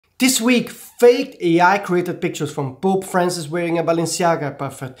This week, fake AI created pictures from Pope Francis wearing a Balenciaga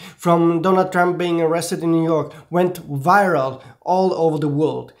outfit, from Donald Trump being arrested in New York, went viral all over the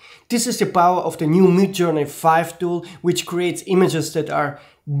world. This is the power of the new Midjourney 5 tool, which creates images that are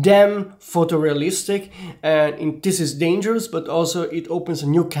damn photorealistic, and this is dangerous, but also it opens a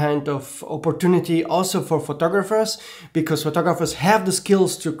new kind of opportunity also for photographers, because photographers have the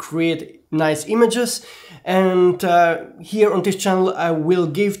skills to create nice images. And here on this channel I will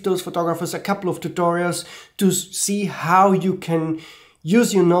give those photographers a couple of tutorials to see how you can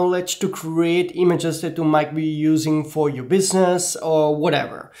use your knowledge to create images that you might be using for your business or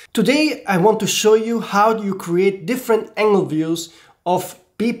whatever. Today I want to show you how you create different angle views of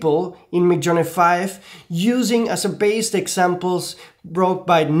people in Midjourney 5 using as a base examples brought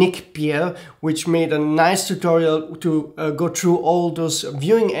by Nick Pierre, which made a nice tutorial to go through all those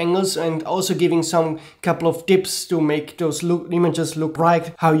viewing angles and also giving some couple of tips to make those images look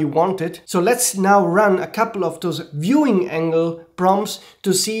right how you want it. So let's now run a couple of those viewing angle prompts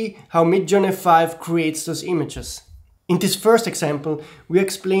to see how Midjourney 5 creates those images. In this first example, we're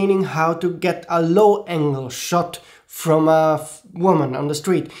explaining how to get a low angle shot from a woman on the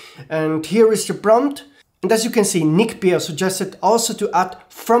street. And here is the prompt. And as you can see, Nick Pierre suggested also to add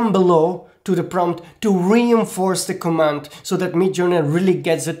from below to the prompt to reinforce the command so that Midjourney really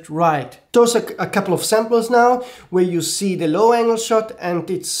gets it right. Those are a couple of samples now where you see the low angle shot and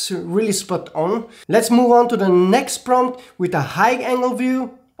it's really spot on. Let's move on to the next prompt with a high angle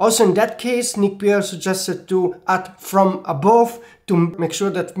view. Also in that case, Nick Pierre suggested to add from above to make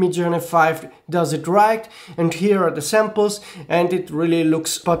sure that Midjourney 5 does it right. And here are the samples and it really looks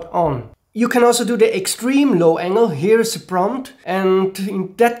spot on. You can also do the extreme low angle. Here's the prompt, and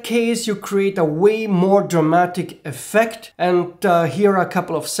in that case you create a way more dramatic effect. And here are a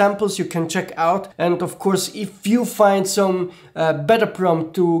couple of samples you can check out. And of course, if you find some better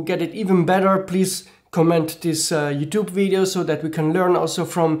prompt to get it even better, please comment this YouTube video so that we can learn also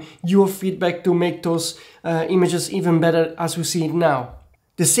from your feedback to make those images even better as we see it now.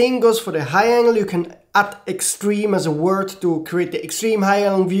 The same goes for the high angle. You can add extreme as a word to create the extreme high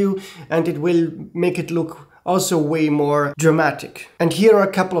angle view, and it will make it look also way more dramatic. And here are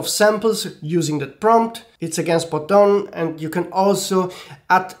a couple of samples using that prompt. It's again spot on, and you can also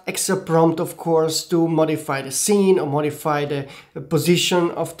add extra prompt, of course, to modify the scene or modify the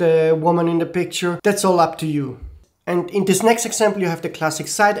position of the woman in the picture. That's all up to you. And in this next example you have the classic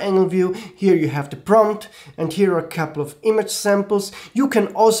side angle view. Here you have the prompt, and here are a couple of image samples. You can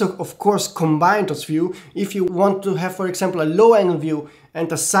also of course combine those views. If you want to have, for example, a low angle view and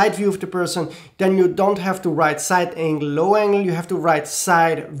a side view of the person, then you don't have to write side angle low angle, you have to write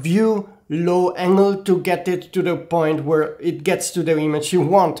side view low angle to get it to the point where it gets to the image you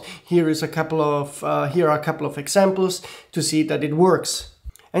want. Here are a couple of examples to see that it works.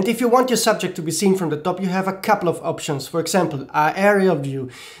 And if you want your subject to be seen from the top, you have a couple of options. For example, aerial view,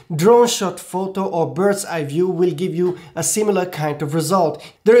 drone shot photo or bird's eye view will give you a similar kind of result.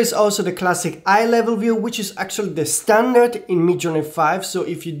 There is also the classic eye level view, which is actually the standard in Midjourney 5. So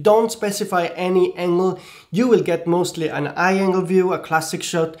if you don't specify any angle, you will get mostly an eye angle view, a classic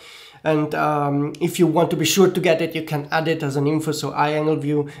shot. And if you want to be sure to get it, you can add it as an info, so eye angle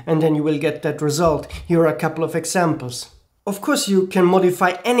view, and then you will get that result. Here are a couple of examples. Of course, you can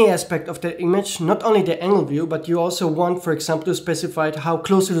modify any aspect of the image, not only the angle view, but you also want, for example, to specify how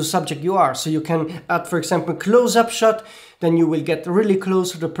close to the subject you are. So you can add, for example, close-up shot, then you will get really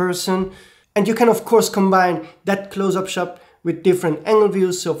close to the person. And you can, of course, combine that close-up shot with different angle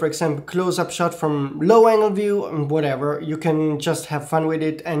views. So, for example, close-up shot from low angle view and whatever. You can just have fun with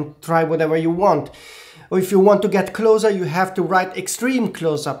it and try whatever you want. Or if you want to get closer, you have to write extreme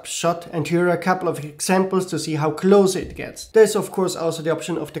close-up shot, and here are a couple of examples to see how close it gets. There's of course also the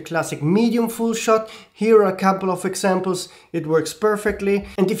option of the classic medium full shot. Here are a couple of examples. It works perfectly.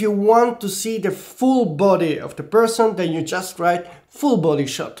 And if you want to see the full body of the person, then you just write full body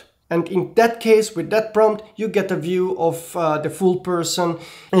shot. And in that case, with that prompt, you get a view of the full person.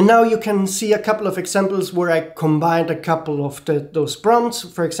 And now you can see a couple of examples where I combined a couple of those prompts.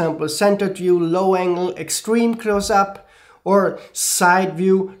 For example, centered view, low angle, extreme close-up, or side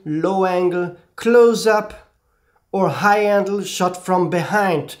view, low angle, close-up, or high angle shot from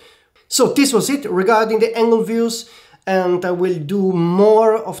behind. So this was it regarding the angle views. And I will do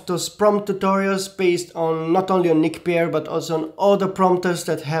more of those prompt tutorials based on not only on Nick Pierre but also on other prompters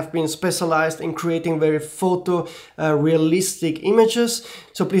that have been specialized in creating very realistic images.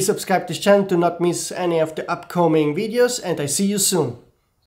 So please subscribe to this channel to not miss any of the upcoming videos, and I see you soon.